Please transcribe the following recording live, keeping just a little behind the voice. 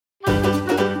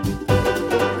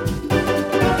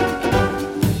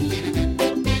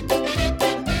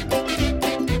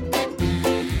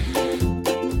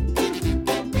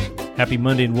Happy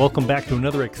Monday and welcome back to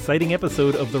another exciting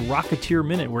episode of the Rocketeer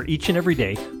Minute, where each and every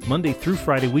day, Monday through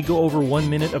Friday, we go over 1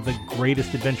 minute of the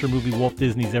greatest adventure movie Walt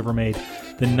Disney's ever made,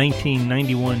 the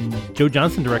 1991 Joe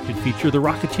Johnston-directed feature, The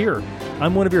Rocketeer.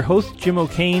 I'm one of your hosts, Jim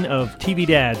O'Kane of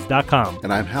TVDads.com.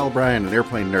 And I'm Hal Bryan, an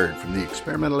airplane nerd from the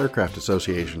Experimental Aircraft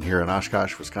Association here in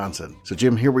Oshkosh, Wisconsin. So,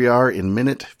 Jim, here we are in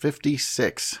minute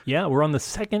 56. Yeah, we're on the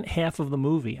second half of the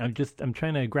movie. I'm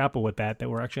trying to grapple with that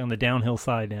we're actually on the downhill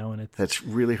side now. And That's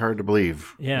really hard to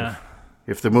believe. Yeah.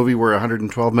 If the movie were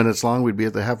 112 minutes long, we'd be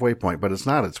at the halfway point, but it's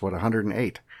not. It's,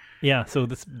 108? Yeah, so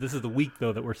this is the week,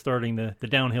 though, that we're starting the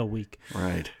downhill week.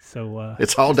 Right. So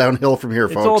it's all downhill from here,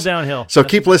 folks. It's all downhill. So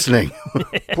keep listening,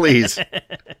 please.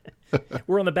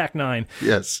 We're on the back nine.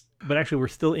 Yes. But actually, we're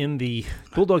still in the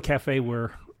Bulldog Cafe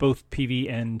where both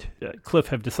Peevy and Cliff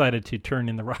have decided to turn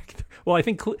in the rock. Well, I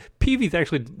think Peevy's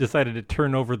actually decided to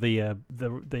turn over the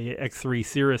X3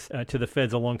 Cirrus to the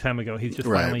feds a long time ago. He's just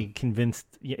finally convinced.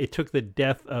 It took the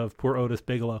death of poor Otis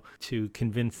Bigelow to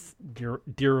convince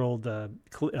dear old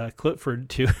Clifford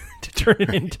to turn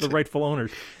it into the rightful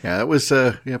owners. Yeah, that was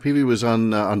Peevy was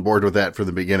on board with that from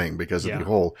the beginning because of the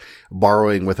whole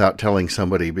borrowing without telling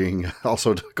somebody being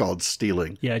also called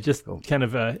stealing. Yeah, just kind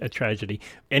of a tragedy.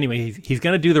 Anyway, he's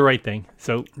going to do the right thing.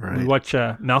 So we watch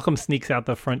Malcolm sneaks out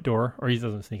the front door, or he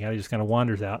doesn't sneak out, he just kind of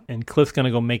wanders out, and Cliff's going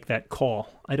to go make that call.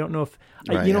 I don't know if,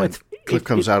 Cliff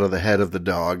comes out of the head of the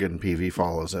dog and Peevy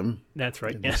follows him. That's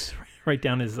right. Yes, right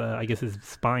down his, his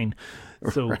spine.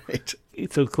 So,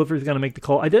 so Clifford's going to make the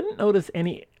call. I didn't notice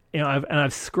any,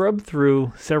 I've scrubbed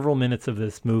through several minutes of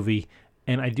this movie,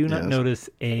 and I do not notice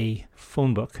a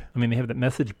phone book. I mean, they have that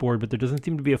message board, but there doesn't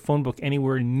seem to be a phone book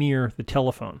anywhere near the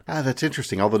telephone. Ah, that's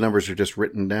interesting. All the numbers are just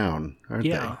written down, aren't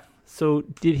they? So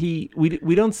did he?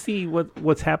 We don't see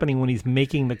what's happening when he's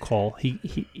making the call.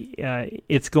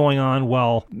 It's going on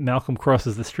while Malcolm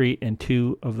crosses the street, and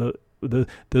two of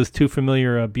those two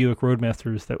familiar Buick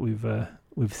Roadmasters that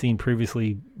we've seen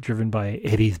previously, driven by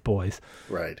Eddie's boys,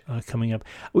 coming up.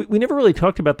 We never really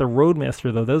talked about the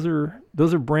Roadmaster though. Those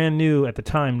are brand new at the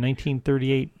time,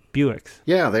 1938 Buicks.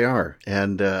 Yeah, they are.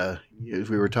 And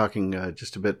we were talking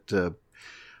just a bit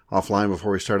offline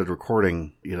before we started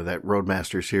recording. That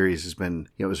Roadmaster series has been,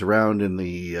 it was around in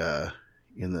the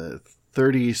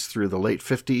 30s through the late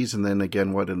 50s, and then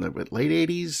again, in the late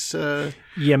 80s?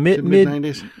 Mid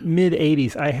 90s? Mid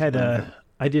 80s. I had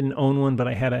I didn't own one, but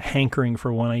I had a hankering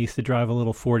for one. I used to drive a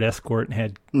little Ford Escort and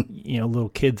had, little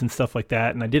kids and stuff like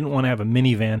that. And I didn't want to have a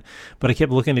minivan, but I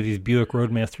kept looking at these Buick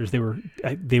Roadmasters.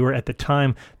 They were at the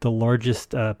time the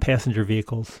largest passenger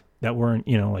vehicles that weren't,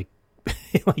 like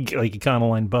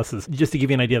Econoline buses. Just to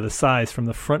give you an idea of the size, from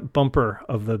the front bumper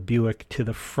of the Buick to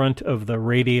the front of the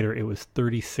radiator, it was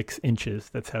 36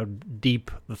 inches. That's how deep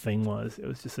the thing was. It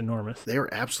was just enormous. They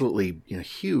were absolutely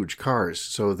huge cars.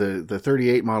 So the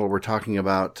 38 model we're talking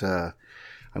about, I'm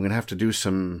going to have to do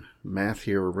some math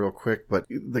here real quick, but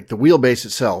the wheelbase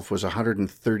itself was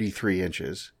 133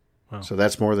 inches. Wow. So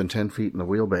that's more than 10 feet in the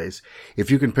wheelbase.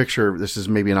 If you can picture, this is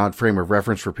maybe an odd frame of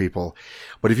reference for people,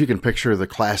 but if you can picture the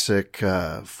classic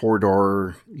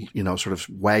four-door, sort of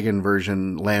wagon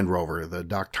version Land Rover, the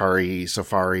Doctari,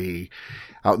 Safari,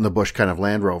 out in the bush kind of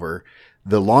Land Rover,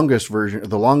 the long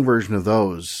version of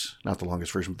those, not the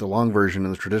longest version, but the long version of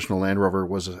the traditional Land Rover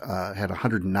had a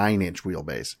 109-inch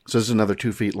wheelbase. So this is another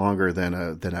 2 feet longer than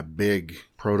a big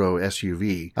proto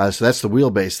SUV. So that's the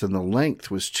wheelbase. Then the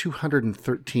length was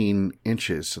 213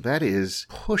 inches. So that is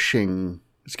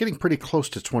it's getting pretty close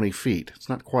to 20 feet. It's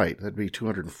not quite. That'd be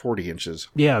 240 inches.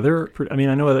 Yeah, I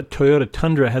know that Toyota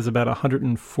Tundra has about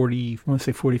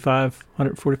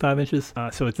 145 inches.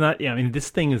 So it's not, this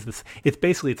thing is this, it's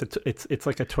basically, it's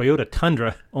like a Toyota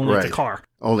Tundra, only it's a car.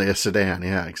 Only a sedan,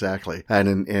 yeah, exactly.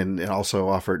 And also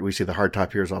offered, we see the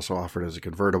hardtop here is also offered as a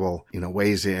convertible,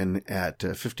 weighs in at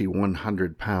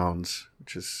 5,100 pounds,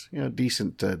 which is,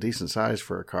 decent size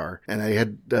for a car. And I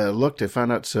had looked, I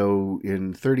found out, so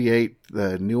in 38,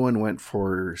 the new one went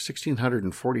for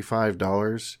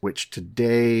 $1,645, which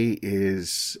today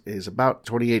is about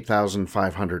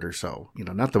 $28,500 or so.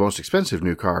 Not the most expensive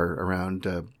new car around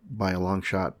by a long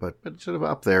shot, but sort of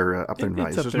up there in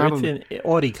price. It's in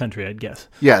Audi country, I'd guess.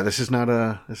 Yeah, this is not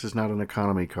an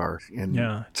economy car,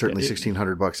 and certainly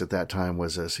 $1,600 at that time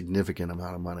was a significant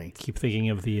amount of money. Keep thinking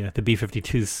of the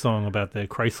B-52's song about the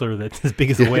Chrysler that's as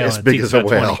big as a whale. As big as a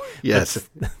whale. Yes,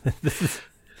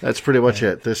 that's pretty much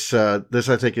it. This I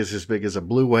think is as big as a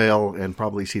blue whale and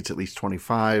probably seats at least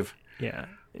 25. Yeah.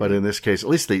 But in this case, at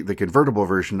least the convertible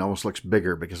version almost looks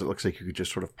bigger because it looks like you could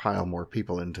just sort of pile more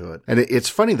people into it. And it's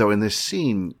funny, though, in this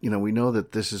scene, we know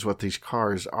that this is what these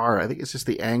cars are. I think it's just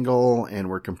the angle, and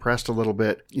we're compressed a little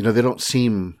bit. They don't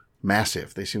seem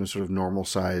massive. They seem sort of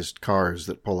normal-sized cars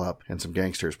that pull up and some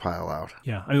gangsters pile out.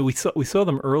 Yeah, I mean, we saw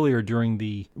them earlier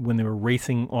when they were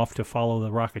racing off to follow the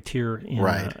Rocketeer.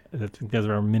 Right. I think that was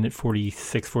around minute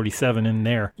 46, 47 in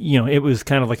there. It was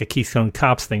kind of like a Keystone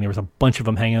Cops thing. There was a bunch of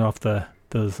them hanging off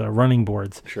those running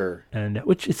boards. Sure. And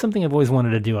which is something I've always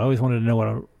wanted to do. I always wanted to know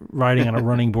what riding on a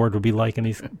running board would be like, and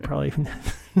these probably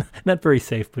not very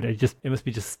safe, but it must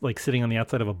be just like sitting on the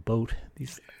outside of a boat.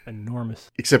 These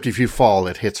enormous. Except if you fall,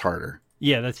 it hits harder.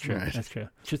 Yeah, that's true. Right. That's true.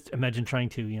 Just imagine trying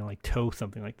to, like tow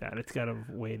something like that. It's got to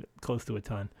weigh close to a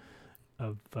ton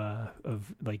of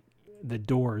like the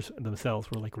doors themselves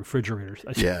were like refrigerators.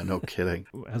 Yeah, no kidding.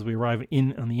 As we arrive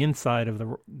on the inside of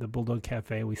the Bulldog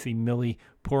Cafe, we see Millie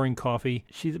pouring coffee.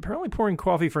 She's apparently pouring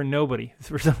coffee for nobody.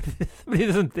 Somebody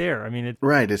isn't there. I mean,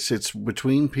 right. It's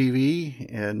between Peevy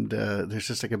and there's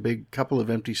just like a big couple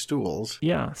of empty stools.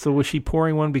 Yeah. So was she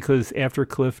pouring one because after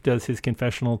Cliff does his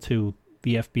confessional to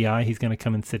the FBI, he's going to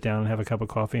come and sit down and have a cup of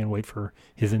coffee and wait for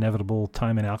his inevitable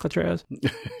time in Alcatraz?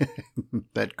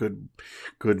 That could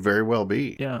very well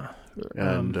be. Yeah.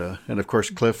 And of course,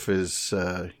 Cliff is,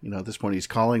 at this point, he's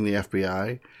calling the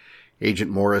FBI. Agent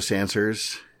Morris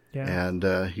answers. Yeah.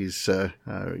 And he's,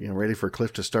 ready for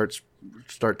Cliff to start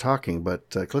talking. But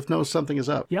Cliff knows something is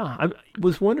up. Yeah. I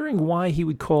was wondering why he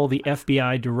would call the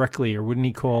FBI directly, or wouldn't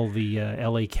he call the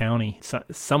L.A. County,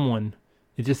 someone?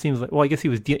 It just seems like, well, I guess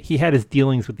he had his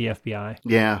dealings with the FBI.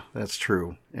 Yeah, that's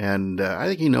true. And I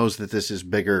think he knows that this is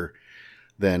bigger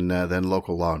than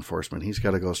local law enforcement. He's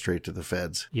got to go straight to the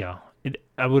feds. Yeah.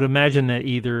 I would imagine that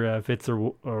either Fitz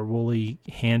or Woolley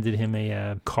handed him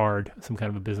a card, some kind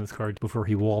of a business card, before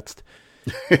he waltzed.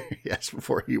 Yes,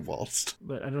 before he waltzed.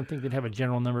 But I don't think they'd have a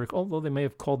general number, although they may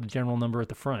have called the general number at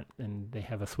the front, and they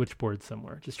have a switchboard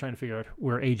somewhere. Just trying to figure out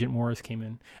where Agent Morris came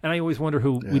in. And I always wonder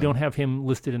we don't have him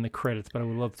listed in the credits, but I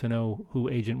would love to know who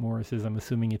Agent Morris is. I'm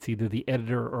assuming it's either the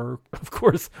editor or, of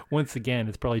course, once again,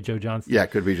 it's probably Joe Johnston. Yeah, it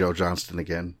could be Joe Johnston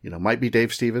again. Might be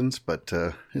Dave Stevens, but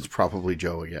it's probably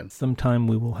Joe again. Sometime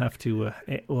we'll have to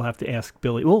ask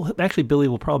Billy. Well, actually, Billy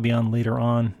will probably be on later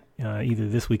on. Either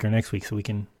this week or next week, so we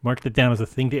can mark that down as a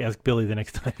thing to ask Billy the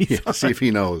next time he's on. See if he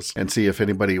knows, and see if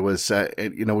anybody was,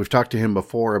 we've talked to him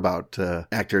before about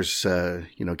actors,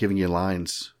 giving you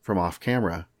lines from off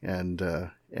camera, and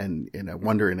I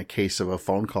wonder, in a case of a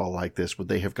phone call like this, would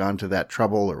they have gone to that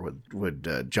trouble, or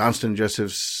would Johnston just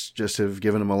have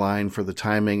given him a line for the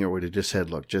timing, or would he just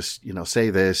said, look, just, say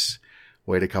this,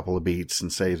 wait a couple of beats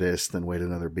and say this, then wait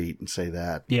another beat and say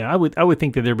that. Yeah, I would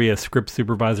think that there'd be a script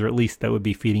supervisor at least that would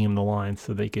be feeding him the lines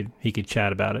so he could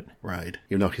chat about it. Right.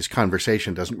 His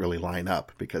conversation doesn't really line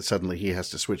up because suddenly he has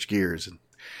to switch gears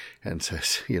and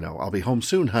says, I'll be home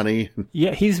soon, honey.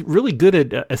 Yeah, he's really good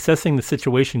at assessing the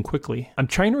situation quickly. I'm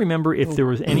trying to remember if there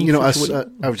was any...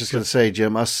 I was just going to say,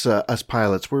 Jim, us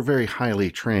pilots, we're very highly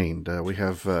trained. We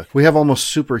have almost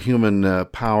superhuman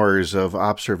powers of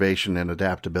observation and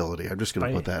adaptability. I'm just going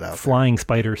to put that out flying there.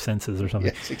 Spider senses or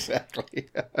something. Yes, exactly.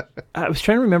 I was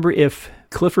trying to remember if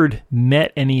Clifford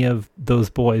met any of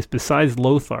those boys besides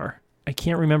Lothar. I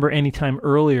can't remember any time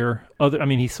earlier.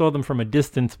 He saw them from a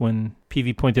distance when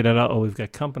Peevy pointed out, we've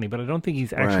got company, but I don't think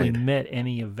he's actually met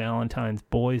any of Valentine's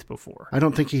boys before. I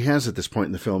don't think he has at this point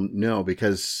in the film, no,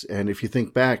 because, and if you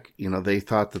think back, they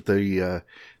thought that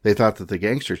the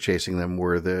gangsters chasing them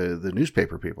were the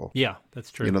newspaper people. Yeah,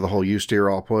 that's true. The whole "you steer,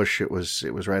 I'll push." It was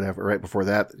right before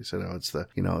that. He said, it's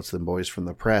the boys from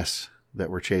the press that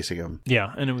were chasing him.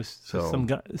 Yeah, and it was some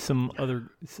guy,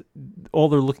 all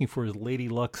they're looking for is Lady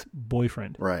Luck's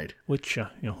boyfriend. Right. Which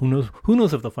who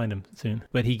knows if they'll find him soon.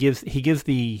 But he gives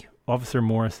the Officer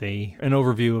Morris an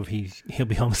overview of he'll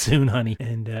be home soon, honey,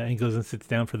 and he goes and sits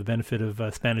down for the benefit of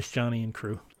Spanish Johnny and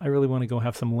crew. I really want to go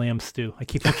have some lamb stew. I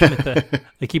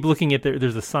keep looking at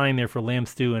there's a sign there for lamb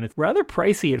stew, and it's rather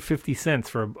pricey at 50 cents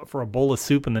for a bowl of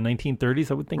soup in the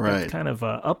 1930s. I would think that's kind of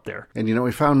up there. And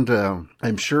we found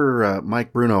I'm sure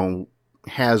Mike Bruno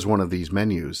has one of these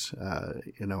menus,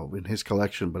 in his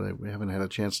collection, but we haven't had a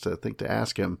chance to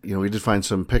ask him. We did find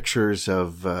some pictures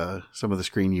of some of the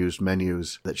screen used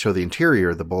menus that show the interior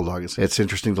of the Bulldog. It's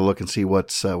interesting to look and see what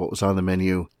was on the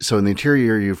menu. So in the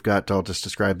interior, you've got, I'll just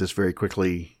describe this very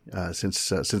quickly, since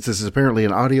this is apparently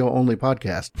an audio only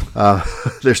podcast.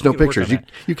 There's no pictures.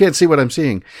 You can't see what I'm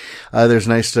seeing. There's a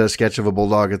nice sketch of a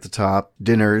Bulldog at the top.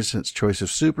 Dinners, it's choice of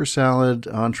soup or salad,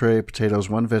 entree, potatoes,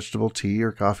 one vegetable, tea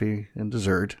or coffee, and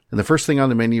dessert. And the first thing on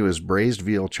the menu is braised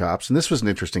veal chops. And this was an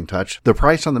interesting touch. The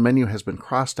price on the menu has been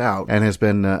crossed out and has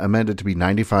been amended to be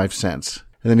 95 cents.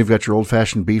 And then you've got your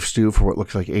old-fashioned beef stew for what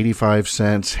looks like 85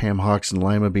 cents, ham hocks and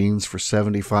lima beans for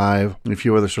 75, and a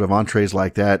few other sort of entrees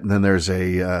like that. And then there's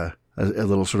a a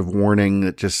little sort of warning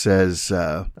that just says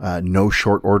no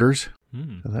short orders.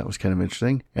 So that was kind of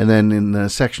interesting. And then in the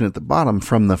section at the bottom,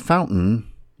 from the fountain,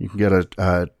 you can get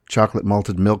a chocolate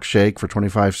malted milkshake for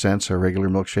 25 cents, a regular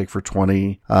milkshake for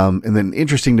 20. And then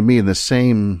interesting to me, in the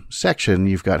same section,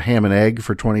 you've got ham and egg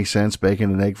for 20 cents,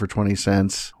 bacon and egg for 20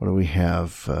 cents. What do we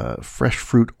have? Fresh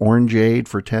fruit orangeade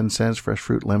for 10 cents, fresh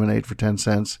fruit lemonade for 10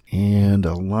 cents, and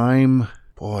a lime.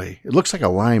 Boy, it looks like a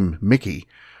lime Mickey.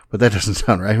 But that doesn't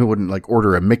sound right. I wouldn't like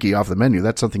order a Mickey off the menu.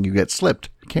 That's something you get slipped.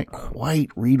 I can't quite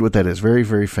read what that is. Very,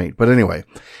 very faint. But anyway,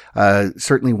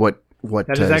 certainly what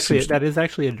that is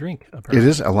actually a drink. Apparently. It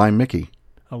is a lime Mickey.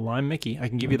 A lime Mickey. I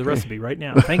can give you the recipe right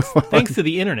now. Thanks to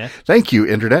the internet. Thank you,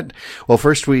 internet. Well,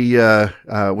 first we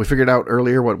figured out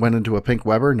earlier what went into a pink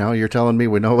Weber. Now you're telling me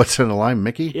we know what's in a lime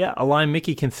Mickey? Yeah, a lime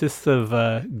Mickey consists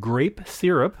of grape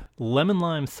syrup, lemon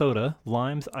lime soda,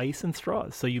 limes, ice, and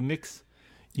straws. So you mix.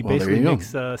 You basically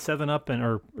mix 7-Up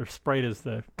or Sprite as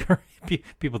the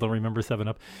people don't remember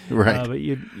 7-Up, right? But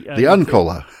the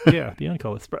Uncola, yeah, the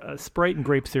Uncola, Sprite and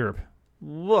grape syrup.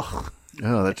 Ugh.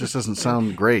 Oh, that just doesn't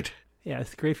sound great. Yeah,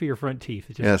 it's great for your front teeth.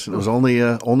 Yes, it was only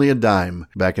a dime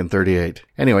back in '38.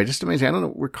 Anyway, just amazing. I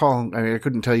don't recall. I mean, I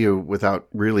couldn't tell you without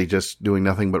really just doing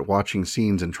nothing but watching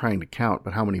scenes and trying to count,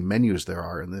 but how many menus there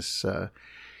are in this.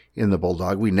 In the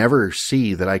Bulldog. We never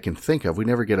see that I can think of. We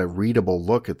never get a readable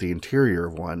look at the interior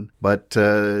of one. But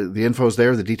the info's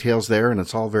there, the detail's there, and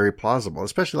it's all very plausible.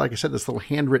 Especially, like I said, this little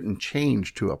handwritten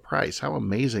change to a price. How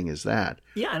amazing is that?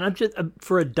 Yeah, and I'm just,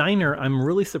 for a diner, I'm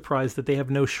really surprised that they have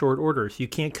no short orders. You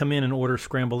can't come in and order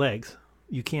scrambled eggs.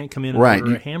 You can't come in and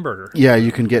order a hamburger. Yeah,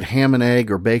 you can get ham and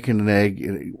egg or bacon and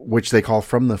egg, which they call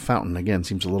from the fountain. Again,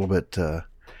 seems a little bit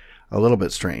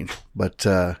strange.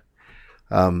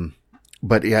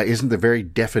 But yeah, isn't the very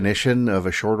definition of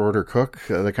a short order cook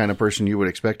the kind of person you would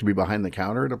expect to be behind the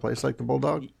counter at a place like the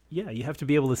Bulldog? Yeah, you have to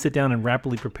be able to sit down and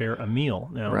rapidly prepare a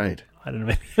meal. Now, right. I don't know,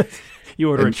 maybe you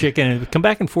order a chicken and come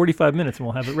back in 45 minutes and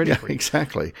we'll have it ready for you.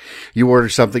 Exactly. You order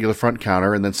something at the front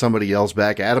counter and then somebody yells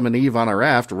back, Adam and Eve on a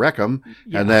raft, wreck them.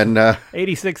 Yeah. And then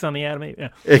 86 on the Adam and Eve. Yeah.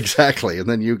 Exactly. And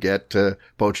then you get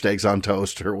poached eggs on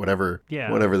toast or whatever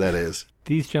that is.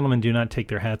 These gentlemen do not take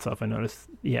their hats off, I noticed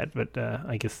yet, but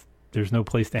I guess there's no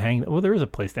place to hang. Well, there is a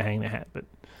place to hang the hat, but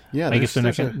yeah, I guess they're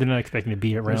not expecting to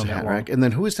be around that long. Rack. And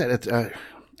then who is that?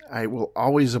 I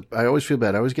always feel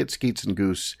bad. I always get Skeets and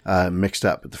Goose mixed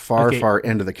up at the far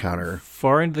end of the counter.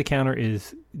 Far end of the counter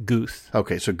is Goose.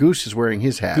 Okay, so Goose is wearing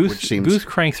his hat, which seems... Goose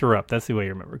cranks her up. That's the way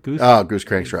you remember. Goose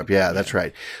cranks her up. Yeah, that's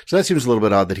right. So that seems a little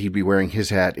bit odd that he'd be wearing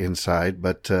his hat inside,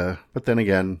 but then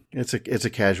again, it's a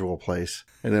casual place.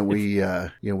 And then we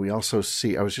also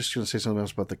see, I was just going to say something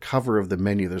else about the cover of the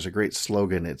menu. There's a great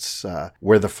slogan. It's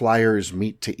where the flyers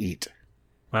meet to eat.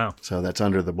 Wow. So that's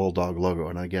under the Bulldog logo.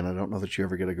 And again, I don't know that you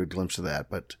ever get a good glimpse of that,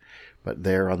 but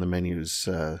there on the menus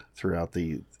throughout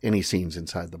any scenes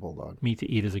inside the Bulldog. Meet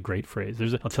to eat is a great phrase.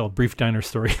 I'll tell a brief diner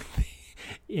story.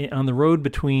 On the road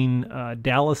between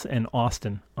Dallas and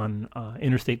Austin on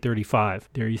Interstate 35,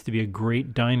 there used to be a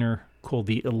great diner called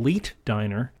the Elite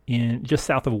Diner just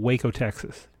south of Waco,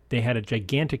 Texas. They had a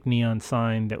gigantic neon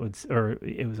sign it was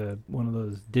one of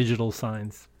those digital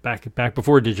signs back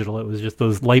before digital. It was just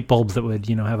those light bulbs that would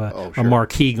have a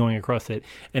marquee going across it,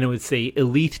 and it would say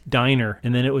Elite Diner,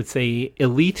 and then it would say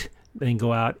Elite, then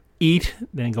go out, eat,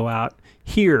 then go out,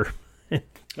 here.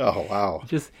 Oh wow!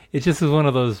 It just was one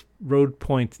of those road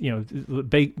points,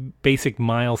 basic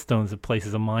milestones that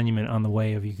places a monument on the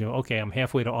way of you go. Okay, I'm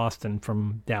halfway to Austin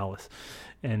from Dallas,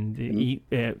 and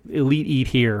Elite Eat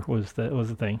Here was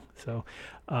the thing. So,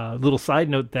 little side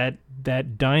note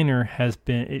that diner has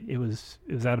been it was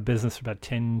out of business about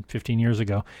 10, 15 years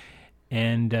ago,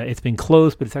 and it's been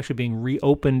closed, but it's actually being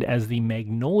reopened as the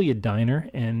Magnolia Diner,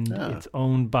 and it's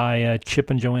owned by Chip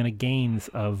and Joanna Gaines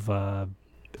of.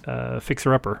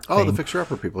 Fixer Upper. Oh, the Fixer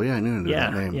Upper people. Yeah, I knew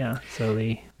that name. Yeah. So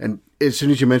and as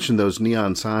soon as you mentioned those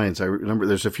neon signs, I remember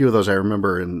there's a few of those I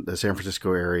remember in the San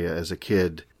Francisco area as a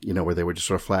kid, where they would just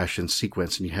sort of flash in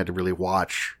sequence and you had to really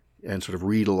watch and sort of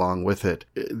read along with it.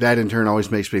 That in turn always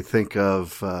makes me think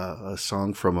of a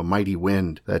song from A Mighty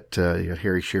Wind that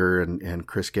Harry Shearer and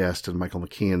Chris Guest and Michael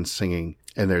McKeon singing.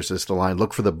 And there's the line,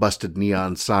 look for the busted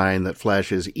neon sign that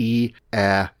flashes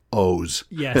E-A-O's.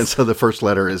 Yes. And so the first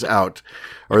letter is out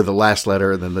or the last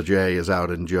letter, and then the J is out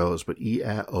in Joe's, but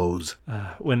E-A-O's.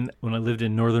 When I lived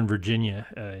in Northern Virginia,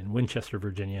 in Winchester,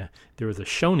 Virginia, there was a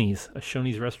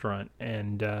Shoney's restaurant,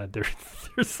 and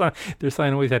their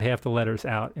sign always had half the letters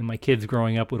out, and my kids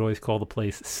growing up would always call the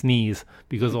place Sneeze,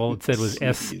 because all it said was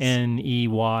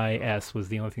S-N-E-Y-S was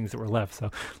the only things that were left.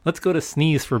 So let's go to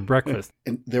Sneeze for breakfast.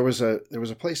 And there was a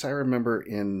place I remember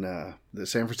in the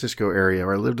San Francisco area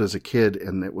where I lived as a kid,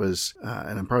 and it was,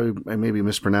 and I may be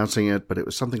mispronouncing it, but it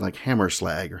was something like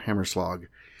Hammerslag or Hammerslog.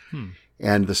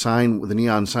 And the sign, the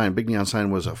neon sign, big neon sign,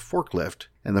 was a forklift,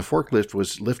 and the forklift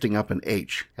was lifting up an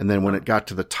H. And then when it got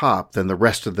to the top, then the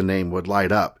rest of the name would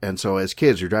light up. And so as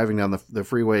kids, you're driving down the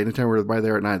freeway, anytime we were by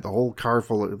there at night, the whole car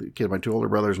full of kids, my two older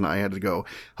brothers and I had to go,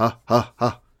 ha, ha,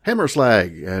 ha,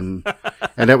 Hammerslag. And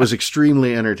that was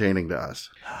extremely entertaining to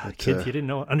us. But, kids, you didn't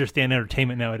understand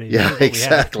entertainment nowadays. Yeah,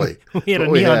 exactly. We had a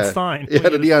neon sign. We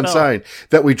had a neon sign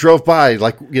that we drove by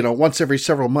once every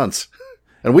several months.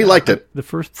 And we liked it. The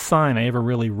first sign I ever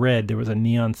really read, there was a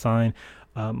neon sign.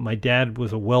 My dad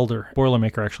was a welder,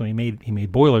 boilermaker actually. He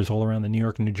made boilers all around the New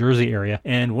York and New Jersey area.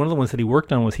 And one of the ones that he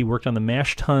worked on the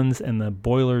mash tuns and the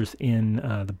boilers in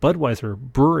the Budweiser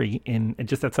brewery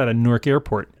just outside of Newark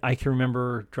Airport. I can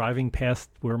remember driving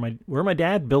past where my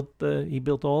dad built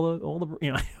all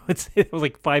the it was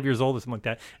like 5 years old or something like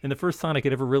that. And the first sign I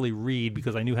could ever really read,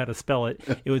 because I knew how to spell it,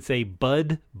 it would say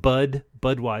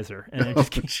Budweiser. And it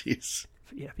just jeez.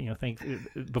 Yeah,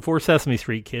 before Sesame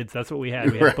Street, kids, that's what we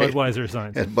had. We had Budweiser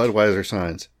signs. Had Budweiser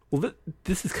signs. Well,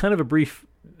 this is kind of a brief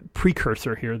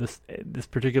precursor here. This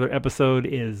particular episode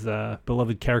is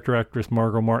beloved character actress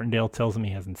Margot Martindale tells him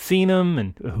he hasn't seen him,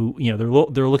 and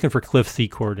they're looking for Cliff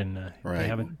Secord, and they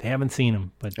haven't seen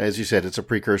him. But as you said, it's a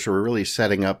precursor. We're really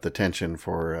setting up the tension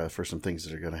for some things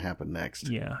that are going to happen next.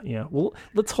 Yeah. Well,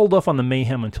 let's hold off on the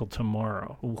mayhem until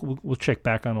tomorrow. We'll check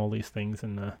back on all these things,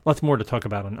 and lots more to talk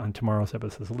about on tomorrow's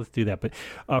episode. So let's do that. But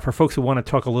for folks who want to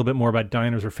talk a little bit more about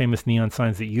diners or famous neon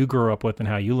signs that you grew up with and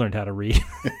how you learned how to read.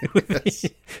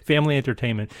 Family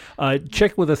entertainment.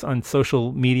 Check with us on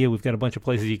social media. We've got a bunch of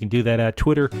places you can do that at.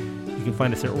 Twitter, you can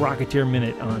find us at Rocketeer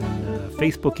Minute. On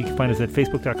Facebook, you can find us at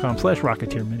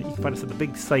facebook.com/Rocketeer Minute. You can find us at the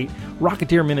big site,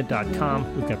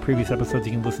 rocketeerminute.com. We've got previous episodes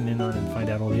you can listen in on and find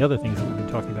out all the other things that we've been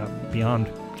talking about beyond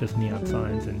just neon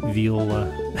signs and veal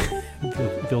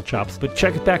chops. But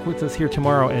check back with us here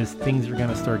tomorrow as things are going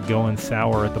to start going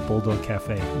sour at the Bulldog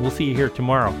Cafe. We'll see you here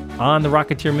tomorrow on the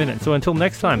Rocketeer Minute. So until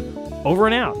next time, over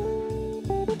and out.